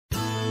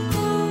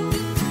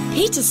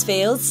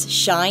Petersfield's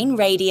Shine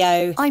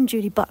Radio. I'm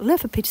Julie Butler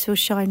for Petersfield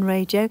Shine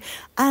Radio,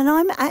 and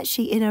I'm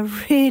actually in a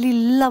really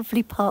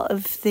lovely part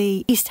of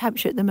the East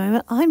Hampshire at the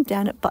moment. I'm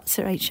down at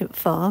Butser Ancient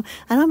Farm,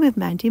 and I'm with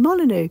Mandy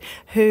Molyneux,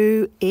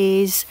 who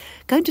is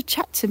going to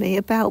chat to me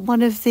about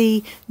one of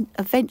the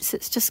events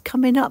that's just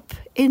coming up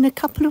in a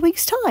couple of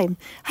weeks' time.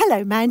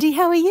 Hello, Mandy,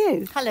 how are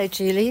you? Hello,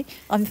 Julie.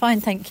 I'm fine,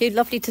 thank you.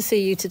 Lovely to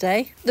see you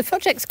today. The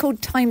project's called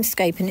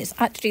Timescape, and it's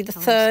actually the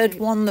third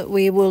one that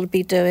we will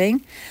be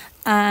doing.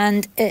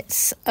 And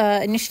it's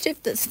an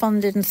initiative that's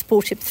funded and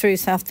supported through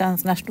South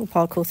Downs National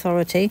Park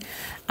Authority.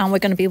 And we're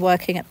going to be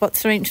working at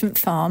Butser Ancient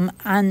Farm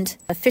and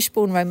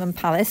Fishbourne Roman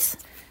Palace.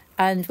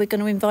 And we're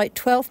going to invite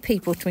 12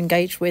 people to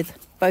engage with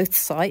both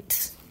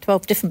sites,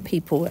 12 different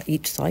people at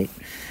each site.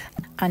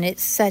 And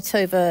it's set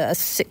over a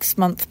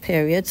 6-month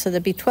period, so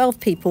there'll be 12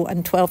 people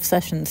and 12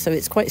 sessions, so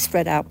it's quite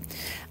spread out.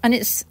 And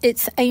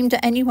it's aimed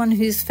at anyone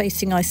who's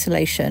facing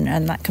isolation,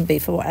 and that can be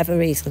for whatever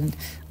reason,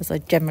 as I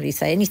generally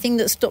say. Anything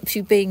that stops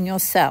you being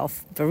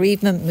yourself,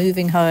 bereavement,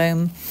 moving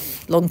home,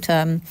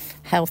 long-term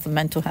health and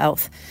mental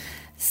health.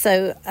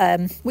 So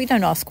we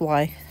don't ask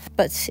why.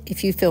 But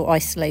if you feel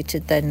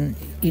isolated, then,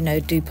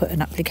 do put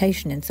an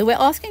application in. So we're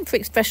asking for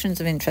expressions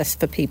of interest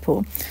for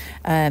people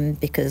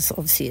because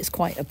obviously it's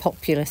quite a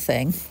popular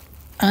thing.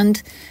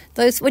 And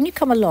when you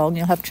come along,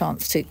 you'll have a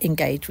chance to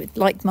engage with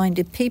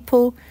like-minded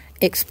people,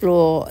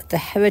 explore the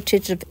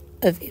heritage of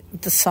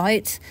the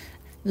site,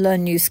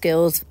 learn new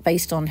skills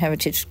based on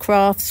heritage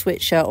crafts,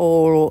 which are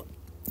all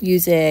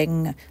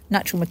using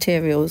natural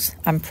materials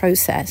and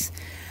process.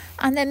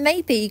 And then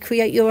maybe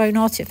create your own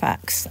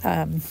artefacts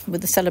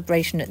with a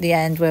celebration at the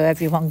end where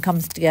everyone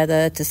comes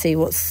together to see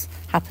what's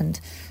happened.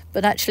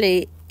 But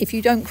actually, if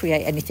you don't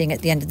create anything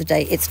at the end of the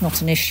day, it's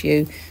not an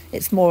issue.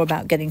 It's more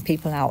about getting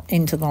people out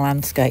into the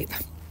landscape.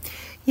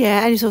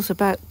 Yeah, and it's also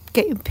about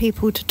getting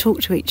people to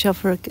talk to each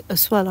other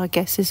as well, I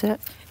guess, is it?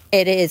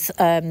 It is.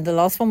 The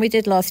last one we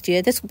did last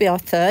year, this will be our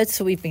third,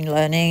 so we've been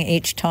learning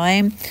each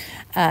time.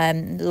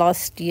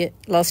 Last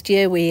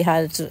year we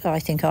had, I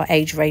think our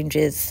age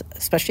ranges,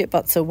 especially at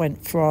Butser,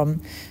 went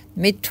from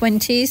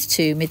mid-20s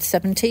to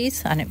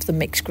mid-70s, and it was a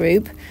mixed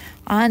group.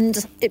 And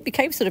it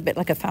became sort of a bit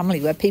like a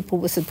family where people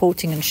were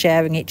supporting and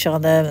sharing each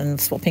other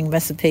and swapping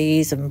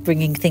recipes and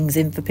bringing things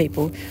in for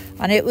people.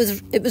 And it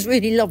was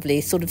really lovely,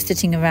 sort of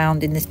sitting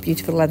around in this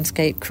beautiful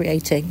landscape,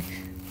 creating,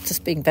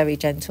 just being very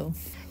gentle.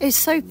 It's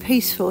so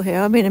peaceful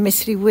here. I mean,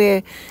 admittedly,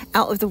 we're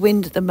out of the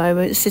wind at the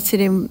moment,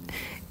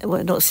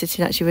 not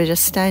sitting actually, we're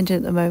just standing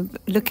at the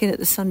moment, looking at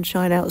the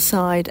sunshine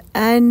outside.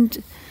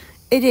 And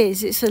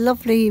it's a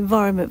lovely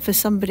environment for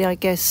somebody, I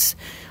guess,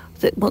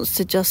 that wants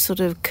to just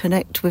sort of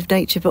connect with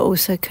nature, but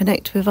also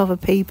connect with other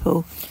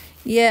people.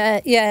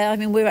 Yeah. I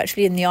mean, we're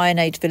actually in the Iron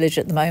Age village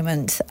at the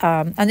moment,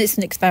 and it's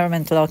an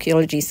experimental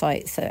archaeology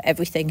site, so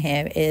everything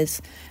here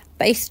is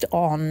based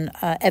on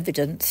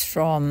evidence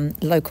from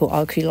local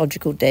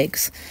archaeological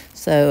digs.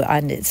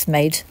 And it's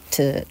made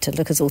to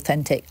look as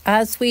authentic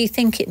as we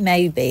think it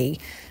may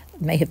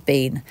have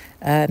been.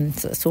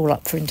 So it's all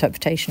up for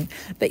interpretation.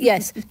 But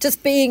yes,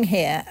 just being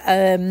here,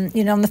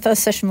 on the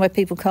first session where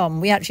people come,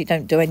 we actually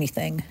don't do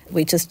anything.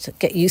 We just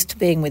get used to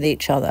being with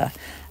each other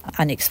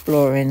and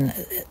exploring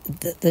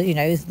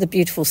the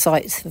beautiful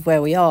sites of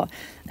where we are.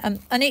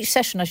 And each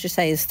session, I should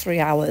say, is 3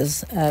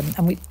 hours,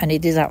 and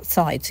it is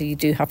outside, so you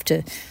do have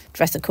to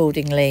dress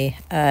accordingly.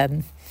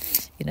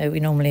 We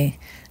normally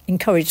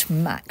encourage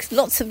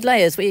lots of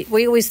layers.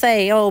 We always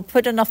say,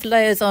 put enough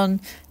layers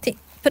on,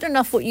 put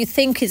enough what you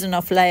think is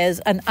enough layers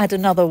and add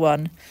another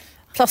one,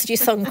 plus your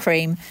sun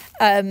cream,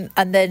 and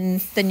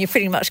then you're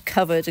pretty much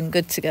covered and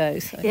good to go.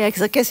 So. Yeah,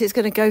 because I guess it's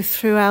going to go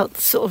throughout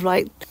sort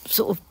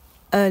of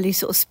early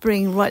sort of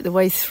spring right the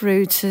way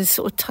through to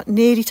sort of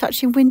nearly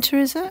touching winter,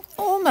 is it?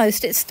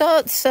 Almost. It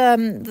starts,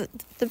 the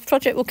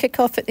project will kick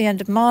off at the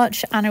end of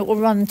March and it will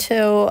run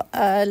till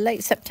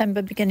late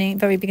September,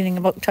 very beginning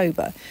of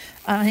October.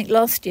 And I think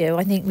last year,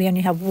 we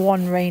only had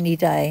one rainy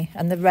day,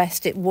 and the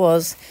rest it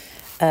was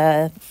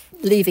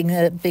leaving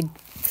a big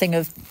thing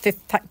of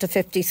factor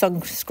 50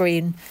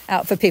 sunscreen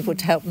out for people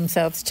to help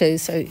themselves too.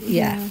 So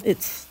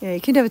you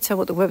can never tell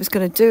what the weather's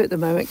going to do at the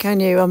moment, can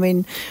you? I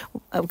mean,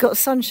 I've got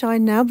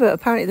sunshine now, but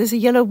apparently there's a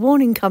yellow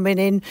warning coming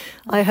in.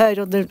 I heard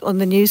on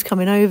the news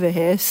coming over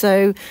here.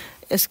 So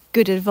it's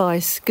good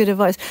advice.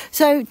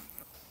 So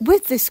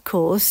with this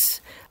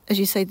course, as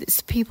you say,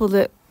 it's people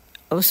that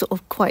are sort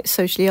of quite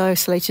socially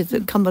isolated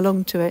that come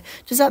along to it.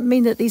 Does that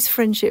mean that these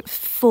friendships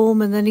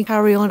form and then you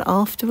carry on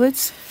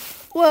afterwards?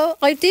 Well,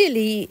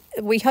 ideally,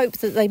 we hope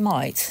that they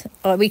might.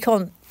 We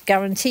can't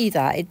guarantee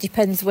that. It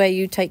depends where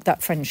you take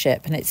that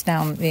friendship, and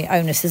the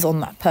onus is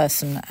on that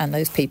person and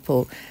those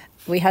people.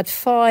 We had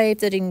 5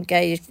 that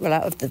engaged. Well,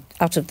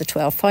 out of the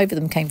 12, 5 of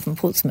them came from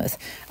Portsmouth,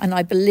 and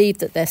I believe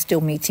that they're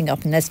still meeting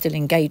up and they're still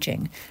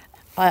engaging.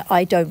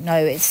 I don't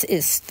know.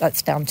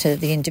 That's down to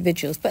the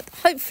individuals, but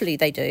hopefully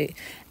they do.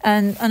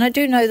 And I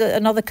do know that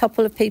another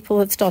couple of people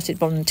have started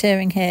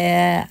volunteering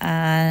here,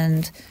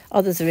 and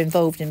others are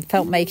involved in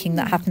felt making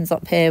that happens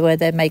up here, where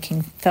they're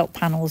making felt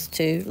panels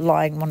to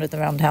line one of the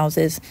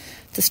roundhouses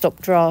to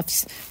stop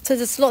drafts. So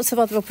there's lots of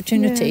other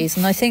opportunities,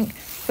 and I think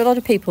for a lot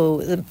of people,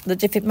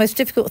 the most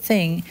difficult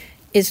thing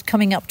is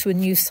coming up to a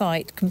new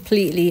site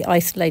completely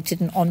isolated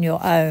and on your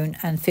own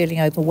and feeling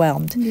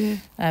overwhelmed.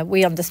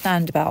 We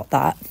understand about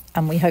that,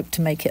 and we hope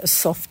to make it as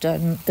soft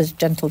and as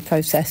gentle a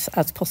process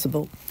as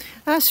possible.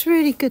 That's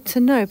really good to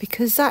know,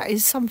 because that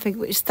is something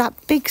which is that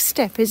big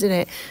step, isn't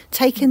it?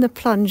 Taking the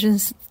plunge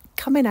and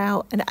coming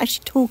out and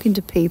actually talking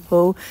to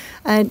people.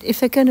 And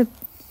if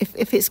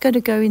it's going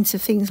to go into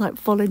things like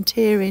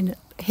volunteering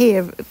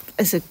here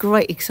as a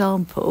great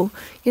example,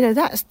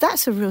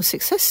 that's a real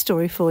success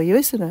story for you,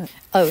 isn't it?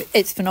 Oh,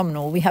 it's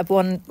phenomenal. We have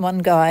one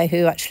guy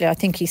who actually, I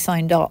think he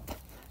signed up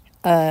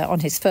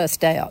on his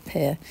first day up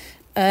here.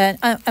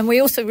 And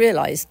we also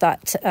realised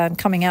that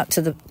coming out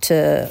to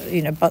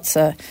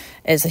Butser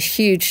is a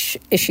huge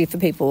issue for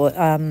people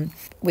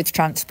with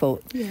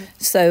transport. Yeah.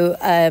 So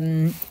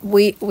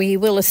we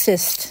will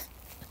assist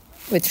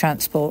with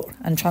transport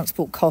and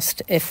transport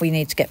cost if we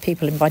need to get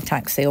people in by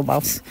taxi or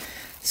bus.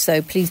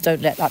 So please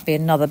don't let that be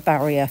another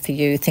barrier for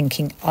you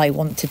thinking, I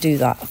want to do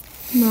that.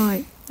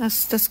 Right.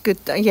 That's good.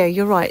 Yeah,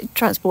 you're right.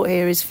 Transport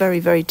here is very,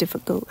 very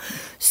difficult.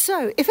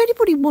 So if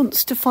anybody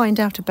wants to find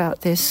out about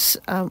this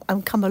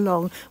and come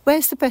along,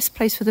 where's the best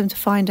place for them to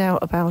find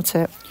out about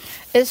it?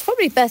 It's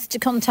probably best to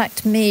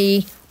contact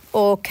me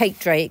or Kate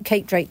Drake.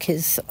 Kate Drake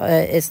is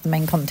the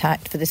main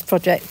contact for this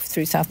project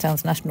through South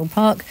Downs National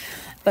Park.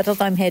 But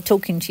as I'm here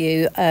talking to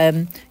you,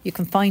 you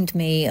can find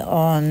me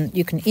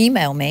you can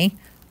email me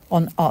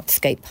on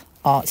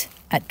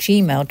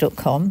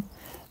artscapeart@gmail.com,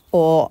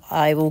 or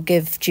I will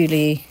give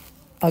Julie,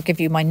 I'll give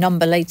you my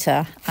number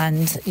later,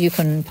 and you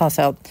can pass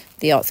out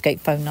the Artscape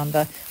phone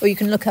number, or you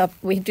can look up,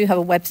 we do have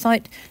a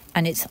website,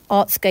 and it's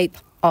Artscape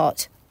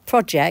Art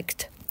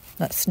Project.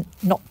 That's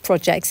not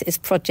projects, it's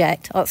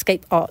project,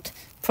 Artscape Art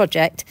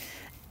Project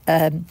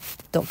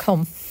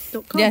 .com.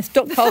 Yes,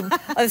 .com.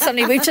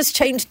 We've just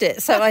changed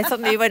it, so I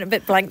suddenly went a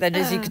bit blank then,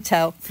 as you could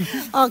tell.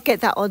 I'll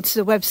get that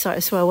onto the website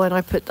as well when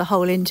I put the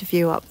whole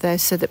interview up there,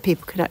 so that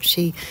people can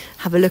actually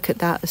have a look at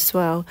that as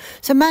well.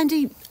 So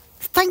Mandy,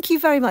 thank you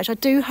very much. I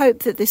do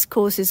hope that this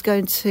course is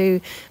going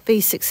to be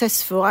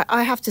successful.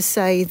 I have to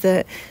say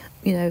that,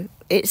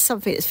 it's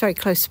something that's very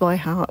close to my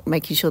heart,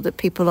 making sure that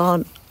people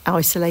aren't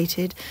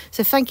isolated.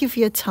 So thank you for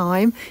your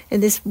time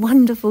in this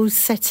wonderful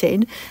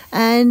setting,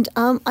 and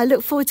I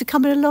look forward to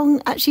coming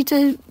along actually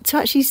to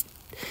actually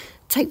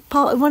take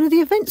part in one of the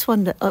events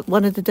one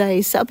of the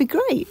days. That'll be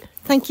great.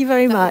 Thank you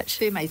very much. That'd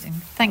be amazing.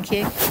 Thank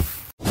you.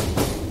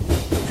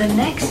 The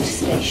next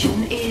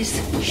station is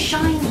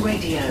Shine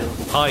Radio.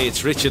 Hi,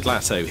 it's Richard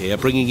Latto here,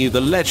 bringing you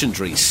the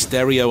legendary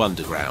Stereo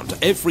Underground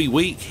every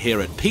week here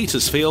at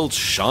Petersfield's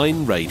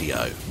Shine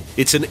Radio.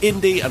 It's an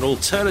indie and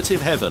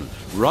alternative heaven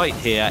right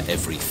here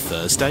every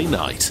Thursday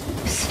night.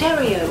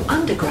 Stereo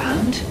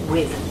Underground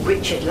with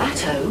Richard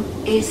Latto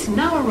is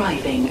now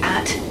arriving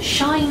at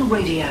Shine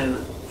Radio,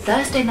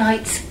 Thursday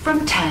nights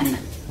from 10.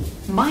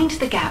 Mind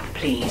the gap,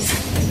 please.